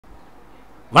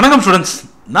வணக்கம் ஸ்டூடெண்ட்ஸ்,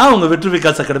 நான் உங்கள் வெற்றி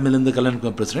விகாஸ் அகாடமிலேருந்து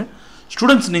கல்யாணம் பேசுகிறேன்.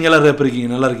 ஸ்டூடெண்ட்ஸ், நீங்கள் எல்லோரும் எப்படி இருக்கீங்க?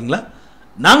 நல்லா இருக்கீங்களா?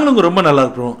 நாங்களும் ரொம்ப நல்லா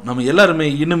இருக்கிறோம். நம்ம எல்லாருமே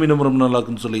இன்னும் ரொம்ப நல்லா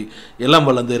இருக்குன்னு சொல்லி எல்லாம்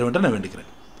வளர்ந்து இறைவன்ட்ட நான் வேண்டிக்கிறேன்.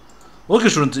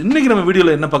 ஓகே ஸ்டூடெண்ட்ஸ், இன்றைக்கி நம்ம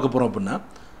வீடியோவில் என்ன பார்க்க போகிறோம் அப்படின்னா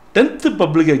 10th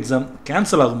பப்ளிக் எக்ஸாம்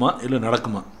கேன்சல் ஆகுமா இல்லை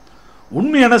நடக்குமா,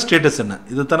 உண்மையான ஸ்டேட்டஸ் என்ன,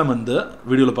 இதை தான் நம்ம இந்த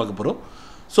வீடியோவில் பார்க்க போகிறோம்.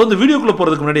 ஸோ இந்த வீடியோக்குள்ளே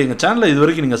போகிறதுக்கு முன்னாடி எங்கள் சேனலில் இது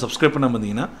வரைக்கும் நீங்கள் சப்ஸ்கிரைப் பண்ணாமல்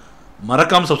இருந்தீங்கன்னா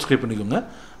மறக்காமல் சப்ஸ்கிரைப் பண்ணிக்கோங்க.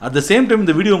 அட் த சேம் டைம்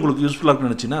இந்த வீடியோ உங்களுக்கு யூஸ்ஃபுல்லாக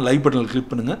இருக்குன்னு நினச்சிங்கன்னா லைக் பட்டனில் கிளிக்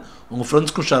பண்ணுங்கள், உங்கள்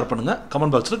ஃப்ரெண்ட்ஸ்க்கும் ஷேர் பண்ணுங்கள்,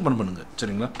 கமெண்ட் பாக்ஸில் கமெண்ட் பண்ணுங்கள்.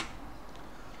 சரிங்களா?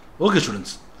 ஓகே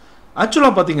ஸ்டூடெண்ட்ஸ்,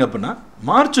 ஆக்சுவலாக பார்த்தீங்க அப்படின்னா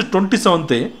March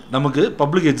 27 நமக்கு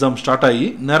பப்ளிக் எக்ஸாம் ஸ்டார்ட் ஆகி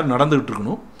நேரம் நடந்துகிட்டு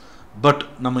இருக்கணும். பட்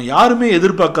நம்ம யாருமே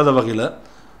எதிர்பார்க்காத வகையில்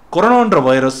கொரோனான்ற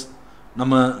வைரஸ்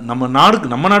நம்ம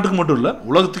நாட்டுக்கு மட்டும் இல்லை,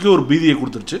 உலகத்துக்கே ஒரு பீதியை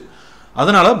கொடுத்துருச்சு.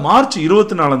 அதனால் March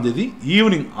 24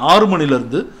 ஈவினிங் 6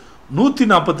 மணிலேருந்து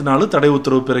 144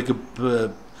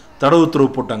 தடை உத்தரவு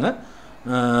போட்டாங்க.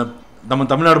 நம்ம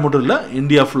தமிழ்நாடு மட்டும் இல்லை,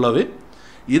 இந்தியா ஃபுல்லாகவே.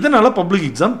 இதனால் பப்ளிக்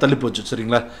எக்ஸாம் தள்ளி போச்சு.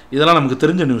 சரிங்களா? இதெல்லாம் நமக்கு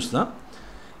தெரிஞ்ச நியூஸ் தான்.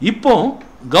 இப்போ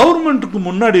கவர்மெண்ட்டுக்கு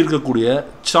முன்னாடி இருக்கக்கூடிய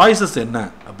சாய்ஸஸ் என்ன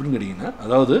அப்படின்னு கேட்டிங்கன்னா,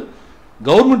 அதாவது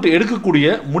கவர்மெண்ட்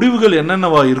எடுக்கக்கூடிய முடிவுகள்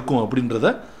என்னென்னவா இருக்கும் அப்படின்றத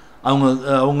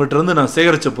அவங்ககிட்ட நான்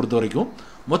சேகரித்த பொறுத்த வரைக்கும்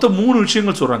மொத்தம் 3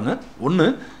 விஷயங்கள் சொல்கிறாங்க. ஒன்று,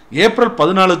 ஏப்ரல்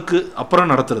 14க்கு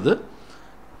அப்புறம் நடத்துறது.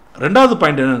 ரெண்டாவது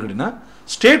பாயிண்ட் என்னன்னு கேட்டிங்கன்னா,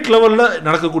 ஸ்டேட் லெவலில்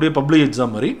நடக்கக்கூடிய பப்ளிக்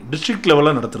எக்ஸாம் மாதிரி டிஸ்ட்ரிக்ட்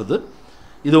லெவலில் நடத்துறது.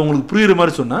 இது உங்களுக்கு புரிகிற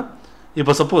மாதிரி சொன்னால்,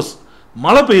 இப்போ சப்போஸ்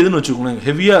மழை பெய்யுதுன்னு வச்சுக்கோங்களேன்,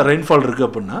 ஹெவியாக ரெயின்ஃபால் இருக்குது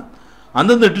அப்படின்னா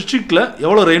அந்தந்த டிஸ்ட்ரிக்டில்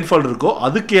எவ்வளோ ரெயின்ஃபால் இருக்கோ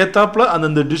அதுக்கு ஏற்றாப்பில்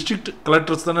அந்தந்த டிஸ்ட்ரிக்ட்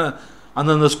கலெக்டர்ஸ் தானே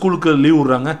அந்தந்த ஸ்கூலுக்கு லீவ்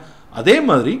விட்றாங்க. அதே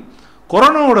மாதிரி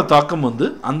கொரோனாவோட தாக்கம்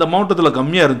அந்த மாவட்டத்தில்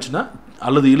கம்மியாக இருந்துச்சுன்னா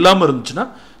அல்லது இல்லாமல் இருந்துச்சுன்னா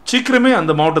சீக்கிரமே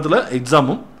அந்த மாவட்டத்தில்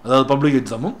எக்ஸாமும், அதாவது பப்ளிக்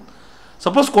எக்ஸாமும்,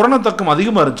 சப்போஸ் கொரோனா தாக்கம்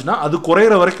அதிகமாக இருந்துச்சுன்னா அது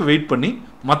குறையிற வரைக்கும் வெயிட் பண்ணி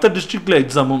மற்ற டிஸ்ட்ரிக்டில்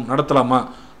எக்ஸாமும் நடத்தலாமா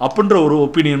அப்படின்ற ஒரு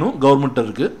ஒப்பீனியனும் கவர்மெண்ட்டில்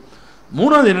இருக்குது.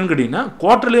 மூணாவது என்னென்னு கேட்டிங்கன்னா,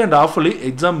 குவார்டர்லி அண்ட் ஹாஃபர்லி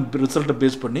எக்ஸாம் ரிசல்ட்டை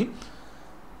பேஸ் பண்ணி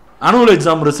ஆனுவல்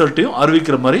எக்ஸாம் ரிசல்ட்டையும்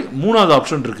அறிவிக்கிற மாதிரி 3வது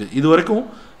ஆப்ஷன் இருக்குது. இது வரைக்கும்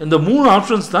இந்த 3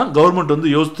 ஆப்ஷன்ஸ் தான்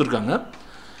கவர்மெண்ட் யோசித்துருக்காங்க.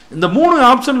 இந்த 3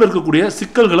 ஆப்ஷனில் இருக்கக்கூடிய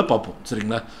சிக்கல்களை பார்ப்போம்.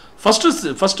 சரிங்களா?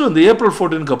 ஃபஸ்ட்டு ஏப்ரல்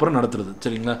 14க்கு அப்புறம் நடத்துறது.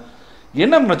 சரிங்களா?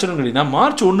 என்ன பிரச்சனை கேட்டிங்கன்னா,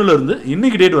 March 1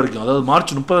 இன்னைக்கு டேட் வரைக்கும், அதாவது March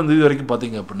 30 வரைக்கும்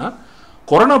பார்த்தீங்க அப்படின்னா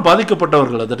கொரோனா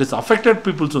பாதிக்கப்பட்டவர்கள், that is affected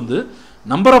peoples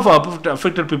number of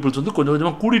affected peoples கொஞ்சம்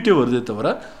கொஞ்சமாக கூட்டிகிட்டே வருதே தவிர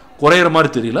குறையிற மாதிரி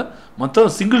தெரியல.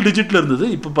 மொத்தம் சிங்கிள் டிஜிட்டில் இருந்தது,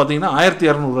 இப்போ பார்த்தீங்கன்னா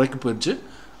 1200 வரைக்கும் போயிடுச்சு.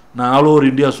 நான் ஆல் ஓவர்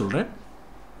இந்தியா சொல்கிறேன்.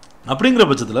 அப்படிங்கிற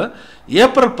பட்சத்தில்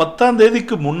ஏப்ரல்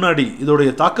 10 முன்னாடி இதோடைய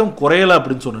தாக்கம் குறையலை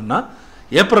அப்படின்னு சொன்னோன்னா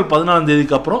ஏப்ரல்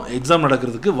 14 அப்புறம் எக்ஸாம்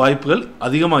நடக்கிறதுக்கு வாய்ப்புகள்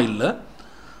அதிகமாக இல்லை.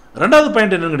 ரெண்டாவது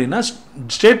பாயிண்ட் என்னன்னு கேட்டிங்கன்னா,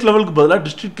 ஸ்டேட் லெவலுக்கு பதிலாக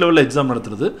டிஸ்ட்ரிக்ட் லெவலில் எக்ஸாம்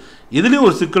நடத்துறது. இதுலேயும்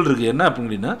ஒரு சிக்கல் இருக்குது. என்ன அப்படின்னு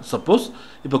கேட்டிங்கன்னா, சப்போஸ்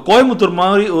இப்போ கோயம்புத்தூர்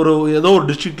மாதிரி ஏதோ ஒரு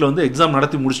டிஸ்ட்ரிக்டில் எக்ஸாம்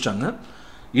நடத்தி முடிச்சிட்டாங்க,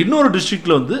 இன்னொரு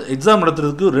டிஸ்ட்ரிக்டில் எக்ஸாம்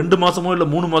நடத்துறதுக்கு 2 மாதமோ இல்லை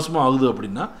 3 மாதமோ ஆகுது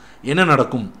அப்படின்னா என்ன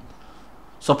நடக்கும்?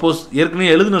 சப்போஸ் ஏற்கனவே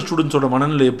எழுதின ஸ்டூடெண்ட்ஸோட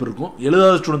மனநிலை எப்படி இருக்கும்,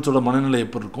 எழுதாத ஸ்டூடெண்ட்ஸோட மனநிலை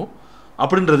எப்படி இருக்கும்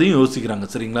அப்படின்றதையும் யோசிக்கிறாங்க.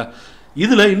 சரிங்களா?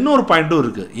 இதில் இன்னொரு பாயிண்ட்டும்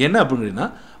இருக்குது. என்ன அப்படின்னா,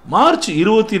 March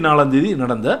 24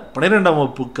 நடந்த 12ஆம்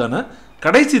வகுப்புக்கான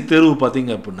கடைசி தேர்வு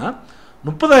பார்த்தீங்க அப்படின்னா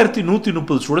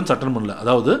 30,130 ஸ்டூடெண்ட்ஸ் அட்டன் பண்ணல.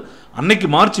 அதாவது அன்னைக்கு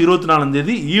March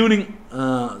 24 ஈவினிங்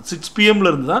 6 PM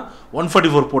இருந்து தான்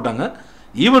 144 போட்டாங்க.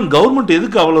 ஈவன் கவர்மெண்ட்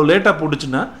எதுக்கு அவ்வளோ லேட்டாக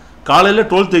போட்டுச்சுன்னா, காலையில்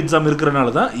 12th எக்ஸாம் இருக்கிறனால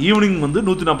தான் ஈவினிங்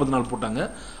 144 போட்டாங்க.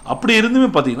 அப்படி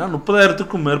இருந்துமே பார்த்தீங்கன்னா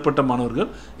 30,000க்கும் மேற்பட்ட மாணவர்கள்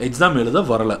எக்ஸாம் எழுத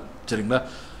வரலை. சரிங்களா?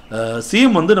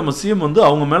 சிஎம் நம்ம சிஎம்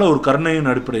அவங்க மேலே ஒரு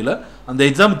கருணையின் அடிப்படையில் அந்த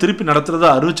எக்ஸாம் திருப்பி நடத்துகிறதா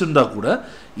அறிவிச்சிருந்தா கூட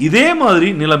இதே மாதிரி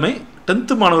நிலைமை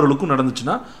 10th மாணவர்களுக்கும்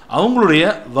நடந்துச்சுன்னா அவங்களுடைய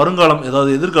வருங்காலம்,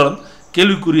 ஏதாவது எதிர்காலம்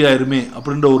கேள்விக்குறியாயிருமே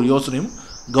அப்படின்ற ஒரு யோசனையும்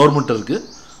கவர்மெண்ட் இருக்குது.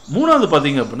 மூணாவது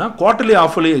பார்த்தீங்க அப்படின்னா, குவார்டர்லி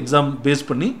ஹாஃபர்லி எக்ஸாம் பேஸ்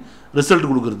பண்ணி ரிசல்ட்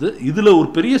கொடுக்குறது. இதில் ஒரு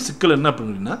பெரிய சிக்கல் என்ன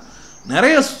அப்படின்னா,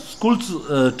 நிறைய ஸ்கூல்ஸ்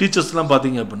டீச்சர்ஸ்லாம்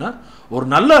பார்த்தீங்க அப்படின்னா ஒரு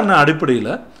நல்ல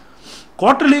அடிப்படையில்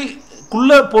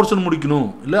குவார்டர்லிக்குள்ளே போர்ஷன் முடிக்கணும்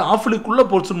இல்லை ஹாஃபர்லிக்குள்ளே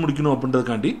போர்ஷன் முடிக்கணும்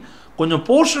அப்படின்றதுக்காண்டி கொஞ்சம்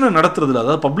போர்ஷனை நடத்துறதுல,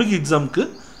 அதாவது பப்ளிக் எக்ஸாமுக்கு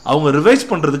அவங்க ரிவைஸ்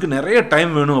பண்ணுறதுக்கு நிறைய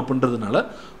டைம் வேணும் அப்படின்றதுனால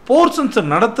போர்ஷன்ஸை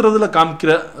நடத்துறதுல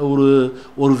காமிக்கிற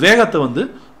ஒரு வேகத்தை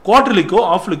குவார்டர்லிக்கோ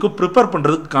ஹாஃப்லிக்கோ ப்ரிப்பேர்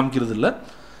பண்ணுறதுக்கு காமிக்கிறது இல்லை.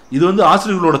 இது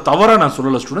ஆசிரியர்களோட தவறாக நான்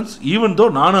சொல்லலை ஸ்டூடெண்ட்ஸ், ஈவன் தோ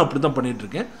நானும் அப்படி தான்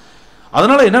பண்ணிகிட்ருக்கேன்.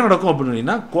 அதனால் என்ன நடக்கும்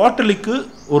அப்படின்னா, குவார்டர்லிக்கு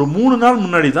ஒரு 3 நாள்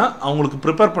முன்னாடி தான் அவங்களுக்கு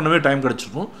ப்ரிப்பேர் பண்ணவே டைம்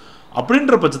கிடச்சிருக்கும்.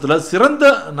 அப்படின்ற பட்சத்தில் சிறந்த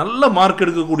நல்ல மார்க்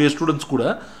எடுக்கக்கூடிய ஸ்டூடெண்ட்ஸ் கூட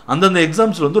அந்தந்த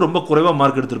எக்ஸாம்ஸில் ரொம்ப குறைவாக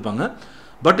மார்க் எடுத்திருப்பாங்க.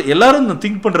 பட் எல்லோரும்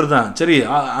திங்க் பண்ணுறது தான், சரி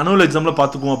ஆனுவல் எக்ஸாமில்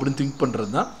பார்த்துக்குவோம் அப்படின்னு திங்க்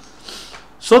பண்ணுறது தான்.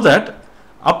 ஸோ தட்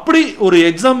அப்படி ஒரு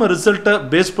எக்ஸாம் ரிசல்ட்டை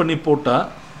பேஸ் பண்ணி போட்டால்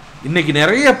இன்றைக்கி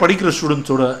நிறைய படிக்கிற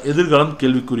ஸ்டூடெண்ட்ஸோட எதிர்காலம்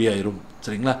கேள்விக்குறியாயிரும்.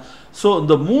 சரிங்களா? ஸோ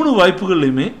இந்த 3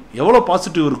 வாய்ப்புகள்லையுமே எவ்வளோ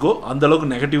பாசிட்டிவ் இருக்கோ அந்த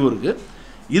அளவுக்கு நெகட்டிவ் இருக்குது.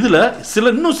 இதில்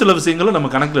இன்னும் சில விஷயங்களை நம்ம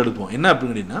கணக்கில் எடுப்போம். என்ன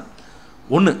அப்படின்னு கேட்டிங்கன்னா,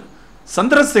 ஒன்று,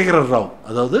 சந்திரசேகர ராவ்,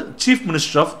 அதாவது சீஃப்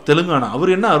மினிஸ்டர் ஆஃப் தெலுங்கானா, அவர்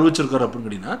என்ன அறிவிச்சிருக்காரு அப்படின்னு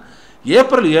கேட்டிங்கன்னா,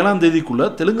 ஏப்ரல் 7ஆம் தேதிக்குள்ளே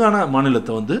தெலுங்கானா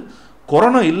மாநிலத்தை வந்து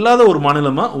கொரோனா இல்லாத ஒரு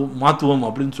மாநிலமாக மாற்றுவோம்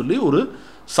அப்படின்னு சொல்லி ஒரு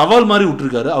சவால் மாதிரி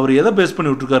விட்டுருக்காரு. அவர் எதை பேஸ்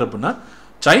பண்ணி விட்டுருக்காரு அப்படின்னா,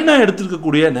 சைனா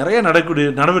எடுத்துருக்கக்கூடிய நிறைய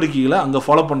நடவடிக்கைகளை அங்கே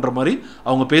ஃபாலோ பண்ணுற மாதிரி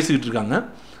அவங்க பேசிக்கிட்டு இருக்காங்க.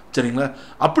 சரிங்களா?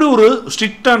 அப்படி ஒரு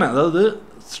ஸ்ட்ரிக்டான, அதாவது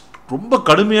ரொம்ப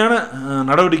கடுமையான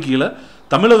நடவடிக்கைகளை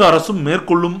தமிழக அரசும்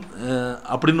மேற்கொள்ளும்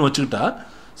அப்படின்னு வச்சுக்கிட்டா,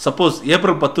 சப்போஸ்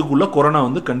ஏப்ரல் 10க்குள்ளே கொரோனா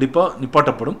வந்து கண்டிப்பாக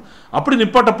நிப்பாட்டப்படும். அப்படி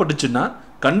நிப்பாட்டப்பட்டுச்சுன்னா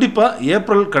கண்டிப்பாக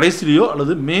ஏப்ரல் கடைசிலையோ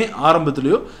அல்லது மே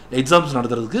ஆரம்பத்துலேயோ எக்ஸாம்ஸ்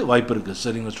நடத்துறதுக்கு வாய்ப்பு இருக்குது.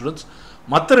 சரிங்களா ஸ்டூடெண்ட்ஸ்?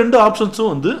 மற்ற 2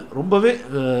 ஆப்ஷன்ஸும் வந்து ரொம்பவே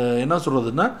என்ன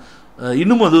சொல்கிறதுன்னா,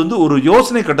 இன்னும் அது வந்து ஒரு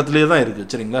யோசனை கட்டத்திலே தான் இருக்குது.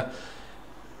 சரிங்களா?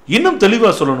 இன்னும்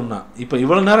தெளிவாக சொல்லணும்னா, இப்போ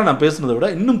இவ்வளோ நேரம் நான் பேசுனதை விட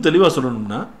இன்னும் தெளிவாக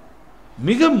சொல்லணும்னா,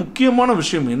 மிக முக்கியமான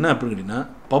விஷயம் என்ன அப்படின்னு கேட்டிங்கன்னா,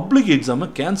 பப்ளிக் எக்ஸாமை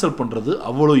கேன்சல் பண்ணுறது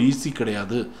அவ்வளோ ஈஸி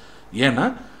கிடையாது. ஏன்னா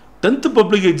 10th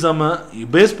பப்ளிக் எக்ஸாமை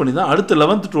பேஸ் பண்ணி தான் அடுத்து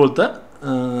 11th 12th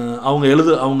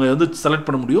அவங்க வந்து செலக்ட்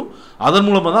பண்ண முடியும். அதன்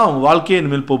மூலமாக தான் அவங்க வாழ்க்கையே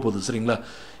இனிமேல் போகுது. சரிங்களா?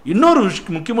 இன்னொரு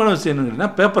முக்கியமான விஷயம் என்னன்னு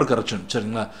கேட்டிங்கன்னா, பேப்பர் கரெக்ஷன்.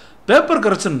 சரிங்களா? பேப்பர்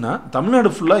கரெக்ஷன்னா தமிழ்நாடு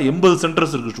ஃபுல்லாக 80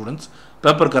 சென்டர்ஸ் இருக்குது ஸ்டூடெண்ட்ஸ்,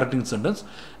 பேப்பர் கரெக்டிங் சென்டர்ஸ்.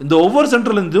 இந்த ஒவ்வொரு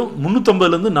சென்டர்லேருந்தும்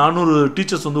 350லேருந்து 400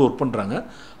 டீச்சர்ஸ் வந்து ஒர்க் பண்ணுறாங்க.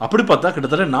 அப்படி பார்த்தா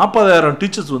கிட்டத்தட்ட 40,000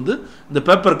 டீச்சர்ஸ் வந்து இந்த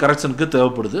பேப்பர் கரெக்ஷனுக்கு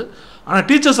தேவைப்படுது. ஆனால்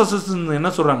டீச்சர்ஸ் அசோசியேஷன்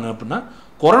என்ன சொல்கிறாங்க அப்படின்னா,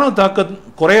 கொரோனா தாக்கம்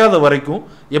குறையாத வரைக்கும்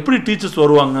எப்படி டீச்சர்ஸ்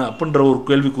வருவாங்க அப்படின்ற ஒரு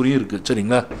கேள்விக்குறியும் இருக்குது.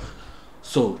 சரிங்களா?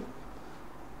 ஸோ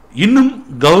இன்னும்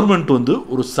கவர்மெண்ட் வந்து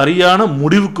ஒரு சரியான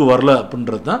முடிவுக்கு வரல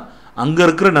அப்படின்றது தான் அங்கே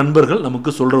இருக்கிற நண்பர்கள் நமக்கு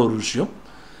சொல்கிற ஒரு விஷயம்.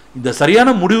 இந்த சரியான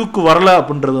முடிவுக்கு வரல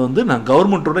அப்படின்றத வந்து நான்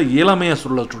கவர்மெண்ட்டோட இயலாமையாக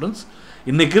சொல்ல ஸ்டூடெண்ட்ஸ்,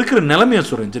 இன்றைக்கி இருக்கிற நிலைமையை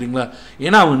சொல்கிறேன். சரிங்களா?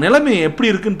 ஏன்னா அவங்க நிலைமை எப்படி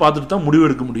இருக்குன்னு பார்த்துட்டு தான் முடிவு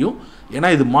எடுக்க முடியும். ஏன்னா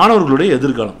இது மாணவர்களுடைய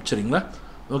எதிர்காலம். சரிங்களா?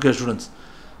 ஓகே ஸ்டூடெண்ட்ஸ்,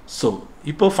 ஸோ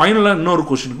இப்போ ஃபைனலாக இன்னொரு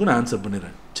கொஷினுக்கு நான் ஆன்சர்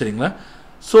பண்ணிடுறேன். சரிங்களா?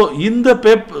 ஸோ இந்த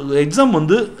எக்ஸாம்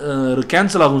வந்து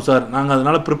கேன்சல் ஆகும் சார், நாங்கள்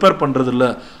அதனால் ப்ரிப்பேர் பண்ணுறதில்ல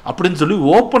அப்படின்னு சொல்லி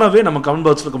ஓப்பனாகவே நம்ம கமெண்ட்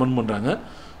பாக்ஸில் கமெண்ட் பண்ணுறாங்க.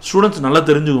 ஸ்டூடெண்ட்ஸ் நல்லா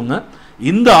தெரிஞ்சுக்கோங்க,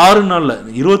 இந்த 6 நாளில்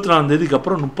 24ஆம் தேதிக்கு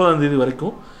அப்புறம் 30ஆம் தேதி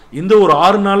வரைக்கும் இந்த ஒரு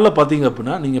 6 நாளில் பார்த்தீங்க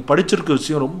அப்படின்னா நீங்கள் படிச்சிருக்க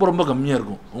விஷயம் ரொம்ப ரொம்ப கம்மியாக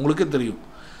இருக்கும். உங்களுக்கே தெரியும்,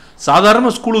 சாதாரண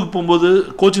ஸ்கூலுக்கு போகும்போது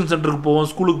கோச்சிங் சென்டருக்கு போவோம்,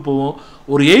 ஸ்கூலுக்கு போவோம்,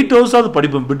 ஒரு 8 ஹவர்ஸாவது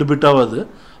படிப்போம் பிட்டாவது.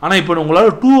 ஆனால் இப்போ உங்களால்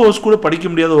 2 ஹவர்ஸ் கூட படிக்க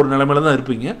முடியாத ஒரு நிலைமையில தான்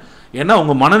இருப்பீங்க. ஏன்னா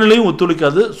உங்கள் மனநிலையும்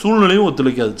ஒத்துழைக்காது, சூழ்நிலையும்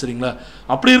ஒத்துழைக்காது. சரிங்களா?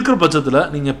 அப்படி இருக்கிற பட்சத்தில்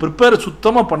நீங்கள் ப்ரிப்பேர்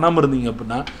சுத்தமாக பண்ணாமல் இருந்தீங்க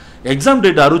அப்படின்னா எக்ஸாம்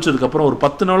டேட் அறிவிச்சதுக்கப்புறம் ஒரு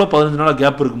 10 நாளோ 15 நாளோ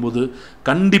கேப் இருக்கும்போது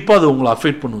கண்டிப்பாக அது உங்களை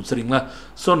அஃபெக்ட் பண்ணும். சரிங்களா?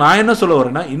 ஸோ நான் என்ன சொல்ல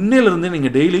வரேன்னா, இன்னையிலேருந்தே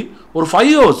நீங்கள் டெய்லி ஒரு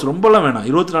 5 ஹவர்ஸ், ரொம்பலாம் வேணாம்,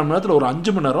 24 மணி நேரத்தில் ஒரு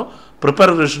 5 மணி நேரம்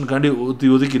ப்ரிப்பரேஷனுக்காண்டி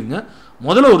ஒதுக்கிடுங்க.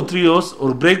 முதல்ல ஒரு 3 ஹவர்ஸ்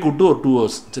ஒரு பிரேக் விட்டு ஒரு 2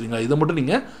 ஹவர்ஸ். சரிங்களா? இதை மட்டும்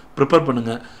நீங்கள் ப்ரிப்பேர்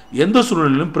பண்ணுங்கள். எந்த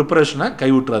சூழ்நிலையிலும் ப்ரிப்பரேஷனை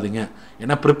கைவிட்டுறாதீங்க.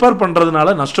 ஏன்னா ப்ரிப்பேர்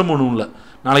பண்ணுறதுனால நஷ்டம் ஒன்றும் இல்லை.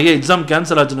 நாளைக்கே எக்ஸாம்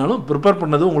கேன்சல் ஆச்சுனாலும் ப்ரிப்பேர்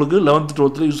பண்ணது உங்களுக்கு 11th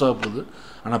 12th யூஸ் ஆக போகுது.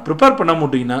 ஆனால் ப்ரிப்பேர் பண்ண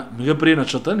மாட்டிங்கன்னா மிகப்பெரிய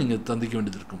நஷ்டத்தை நீங்கள் சந்திக்க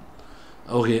வேண்டியது இருக்கும்.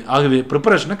 ஓகே, ஆகவே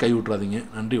ப்ரிப்பரேஷனை கைவிட்டுறாதீங்க.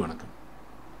 நன்றி, வணக்கம்.